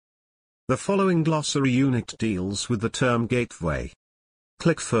The following glossary unit deals with the term gateway.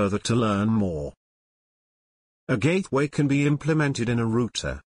 Click further to learn more. A gateway can be implemented in a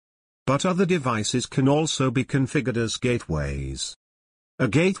router. But other devices can also be configured as gateways. A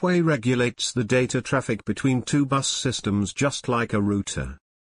gateway regulates the data traffic between two bus systems just like a router.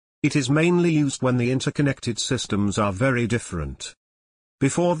 It is mainly used when the interconnected systems are very different.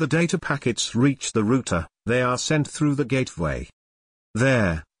 Before the data packets reach the router, they are sent through the gateway.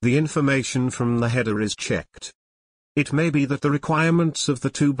 There, the information from the header is checked. It may be that the requirements of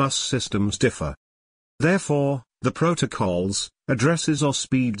the two bus systems differ. Therefore, the protocols, addresses or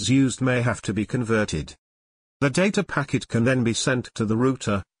speeds used may have to be converted. The data packet can then be sent to the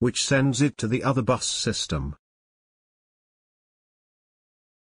router, which sends it to the other bus system.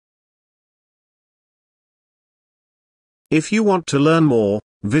 If you want to learn more,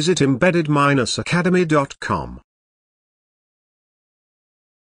 visit embedded-academy.com.